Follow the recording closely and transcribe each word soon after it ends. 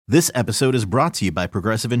This episode is brought to you by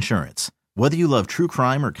Progressive Insurance. Whether you love true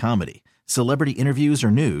crime or comedy, celebrity interviews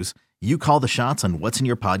or news, you call the shots on what's in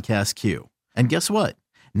your podcast queue. And guess what?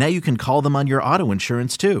 Now you can call them on your auto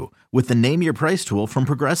insurance too with the Name Your Price tool from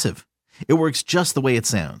Progressive. It works just the way it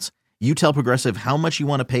sounds. You tell Progressive how much you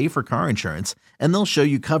want to pay for car insurance, and they'll show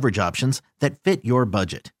you coverage options that fit your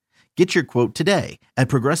budget. Get your quote today at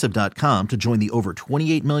Progressive.com to join the over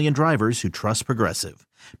 28 million drivers who trust Progressive.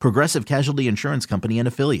 Progressive Casualty Insurance Company and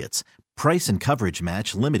Affiliates. Price and coverage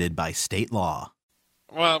match limited by state law.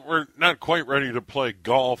 Well, we're not quite ready to play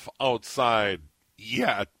golf outside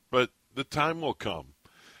yet, but the time will come.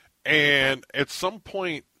 And at some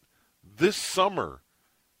point this summer,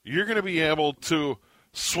 you're going to be able to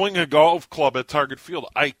swing a golf club at Target Field.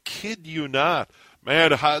 I kid you not.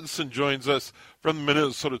 Matt Hodson joins us from the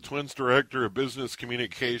Minnesota Twins, Director of Business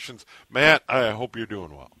Communications. Matt, I hope you're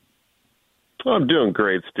doing well. I'm doing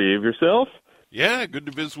great, Steve. Yourself? Yeah, good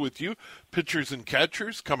to visit with you. Pitchers and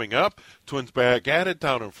catchers coming up. Twins back at it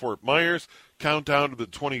down in Fort Myers. Countdown to the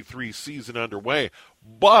 23 season underway.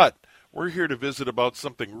 But we're here to visit about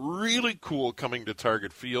something really cool coming to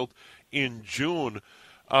Target Field in June.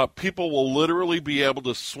 People will literally be able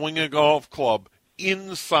to swing a golf club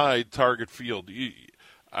inside Target Field.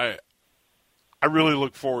 I really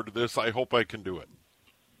look forward to this. I hope I can do it.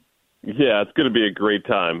 Yeah, it's going to be a great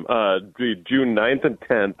time. June 9th and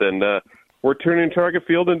 10th, and we're turning Target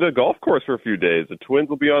Field into a golf course for a few days. The Twins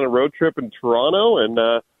will be on a road trip in Toronto,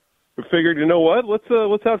 and we figured, you know what,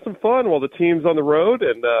 let's have some fun while the team's on the road,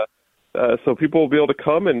 and so people will be able to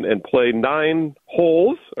come and play 9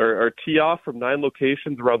 holes or tee off from 9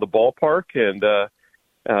 locations around the ballpark, and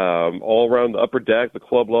all around the upper deck, the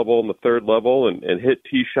club level, and the third level, and hit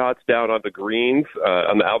tee shots down on the greens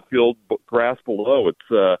on the outfield grass below.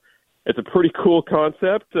 It's a pretty cool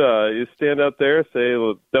concept. You stand out there, say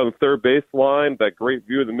down the third base line, that great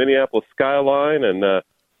view of the Minneapolis skyline, and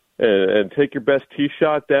take your best tee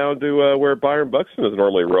shot down to where Byron Buxton is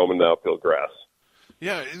normally roaming the outfield grass.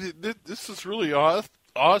 Yeah, this is really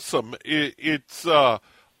awesome. It's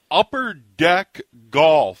upper deck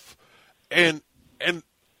golf, and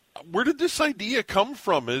where did this idea come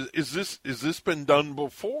from? Is this been done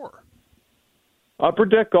before? Upper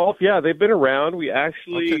Deck Golf, yeah, they've been around. We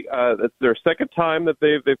actually, it's their second time that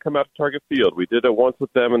they've come out to Target Field. We did it once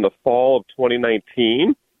with them in the fall of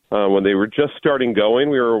 2019 when they were just starting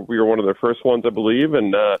going. We were one of their first ones, I believe,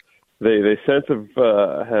 and they since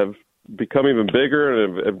have become even bigger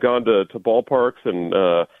and have gone to ballparks and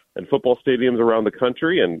football stadiums around the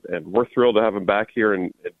country, and we're thrilled to have them back here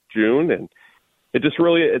in June. And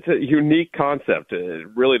it's a unique concept,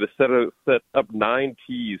 really, to set up 9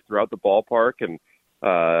 tees throughout the ballpark, and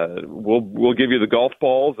we'll give you the golf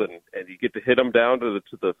balls, and you get to hit them down to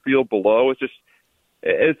the field below.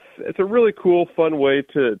 It's a really cool, fun way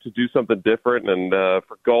to do something different, and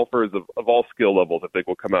for golfers of all skill levels, I think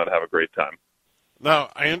we'll come out and have a great time. Now,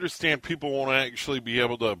 I understand people won't actually be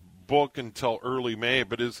able to book until early May,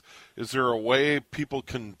 but is there a way people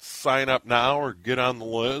can sign up now or get on the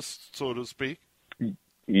list, so to speak?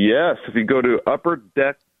 Yes, if you go to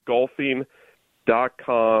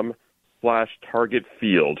upperdeckgolfing.com/Target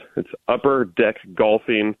Field. It's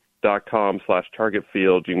upperdeckgolfing.com/Target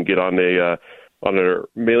Field. You can get on a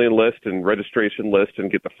mailing list and registration list and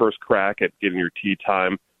get the first crack at getting your tee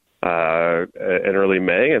time in early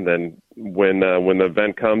May. And then when the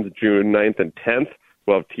event comes, June 9th and 10th,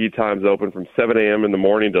 we'll have tee times open from 7 a.m. in the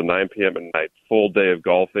morning till 9 p.m. at night. Full day of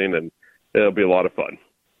golfing, and it'll be a lot of fun.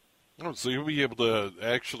 Oh, so you'll be able to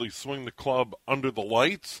actually swing the club under the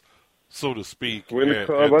lights, so to speak. Swing the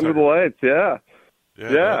club under the lights, yeah.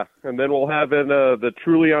 And then we'll have the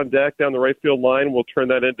Truly on Deck down the right field line. We'll turn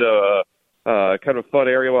that into kind of a fun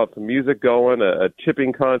area. We'll have some music going, a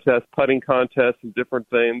chipping contest, putting contest, and different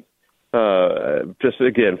things. Just,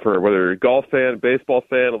 again, for whether you're a golf fan, baseball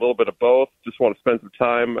fan, a little bit of both, just want to spend some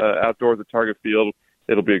time outdoors at Target Field,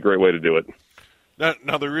 it'll be a great way to do it.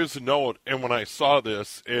 Now, there is a note, and when I saw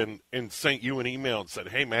this and sent you an email and said,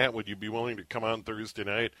 hey, Matt, would you be willing to come on Thursday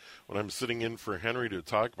night when I'm sitting in for Henry to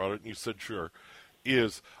talk about it? And you said, sure.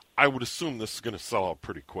 I would assume this is going to sell out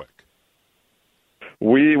pretty quick.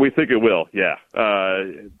 We think it will, yeah.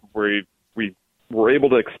 We were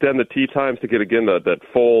able to extend the tee times to get, again, that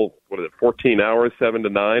full, 14 hours, 7 to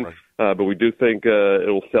 9. Right. But we do think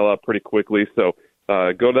it will sell out pretty quickly. So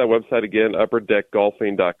go to that website again,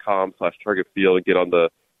 upperdeckgolfing.com/Target Field, and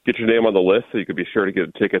get your name on the list so you can be sure to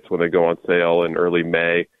get tickets when they go on sale in early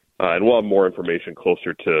May. And we'll have more information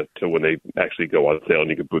closer to when they actually go on sale, and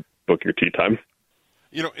you can book your tee time.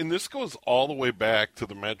 You know, and this goes all the way back to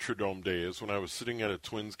the Metrodome days when I was sitting at a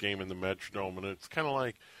Twins game in the Metrodome, and it's kind of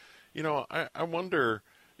like, you know, I wonder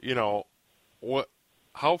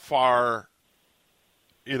how far,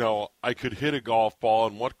 I could hit a golf ball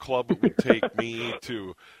and what club it would take me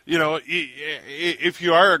to, if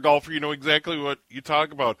you are a golfer, you know exactly what you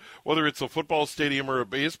talk about, whether it's a football stadium or a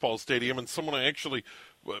baseball stadium, and someone actually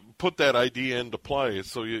put that idea into play.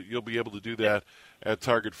 So you'll be able to do that at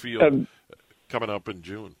Target Field coming up in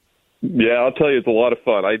June. Yeah, I'll tell you, it's a lot of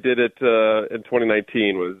fun. I did it in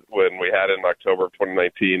 2019 was when we had it in October of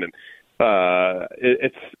 2019, and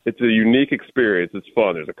it's a unique experience. It's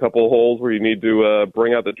fun. There's a couple of holes where you need to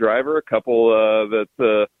bring out the driver, a couple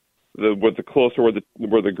that's with the closer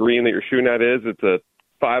where the green that you're shooting at is. It's a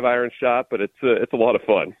 5-iron shot, but it's a lot of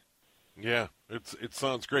fun. Yeah, it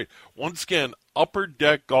sounds great. Once again,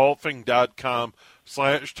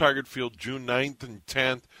 upperdeckgolfing.com/Target Field, June 9th and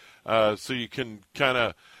 10th, so you can kind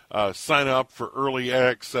of sign up for early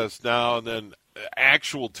access now, and then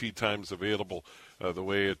actual tee times available the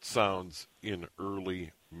way it sounds in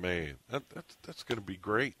early May. That's going to be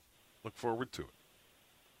great. Look forward to it.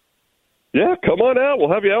 Yeah, come on out.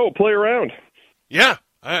 We'll have you out. We'll play around. Yeah,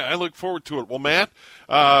 I look forward to it. Well, Matt,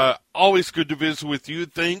 always good to visit with you.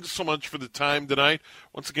 Thanks so much for the time tonight.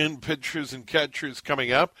 Once again, pitchers and catchers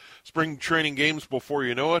coming up. Spring training games before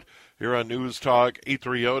you know it. Here on News Talk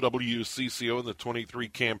 830 WCCO in the 23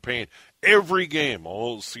 campaign. Every game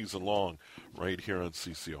all season long right here on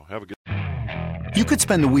CCO. Have a good You could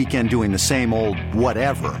spend the weekend doing the same old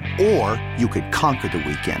whatever, or you could conquer the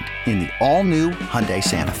weekend in the all-new Hyundai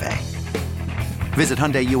Santa Fe. Visit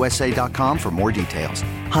HyundaiUSA.com for more details.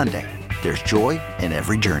 Hyundai, there's joy in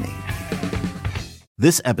every journey.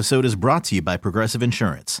 This episode is brought to you by Progressive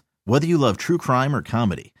Insurance. Whether you love true crime or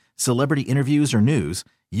comedy, celebrity interviews or news,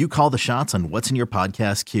 you call the shots on what's in your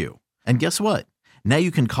podcast queue. And guess what? Now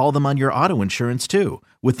you can call them on your auto insurance too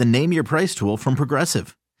with the Name Your Price tool from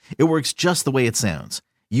Progressive. It works just the way it sounds.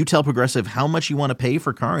 You tell Progressive how much you want to pay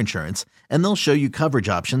for car insurance, and they'll show you coverage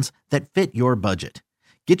options that fit your budget.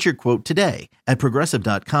 Get your quote today at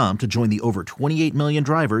Progressive.com to join the over 28 million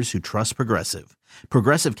drivers who trust Progressive.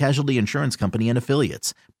 Progressive Casualty Insurance Company and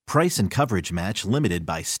Affiliates. Price and coverage match limited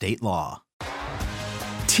by state law.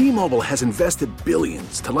 T-Mobile has invested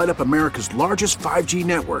billions to light up America's largest 5G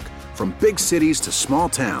network, from big cities to small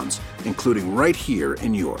towns, including right here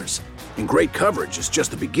in yours. And great coverage is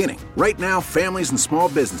just the beginning. Right now, families and small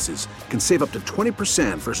businesses can save up to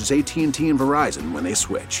 20% versus AT&T and Verizon when they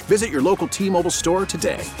switch. Visit your local T-Mobile store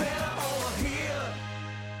today.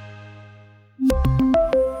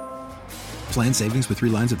 Plan savings with 3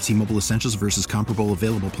 lines of T-Mobile Essentials versus comparable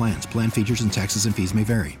available plans. Plan features and taxes and fees may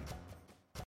vary.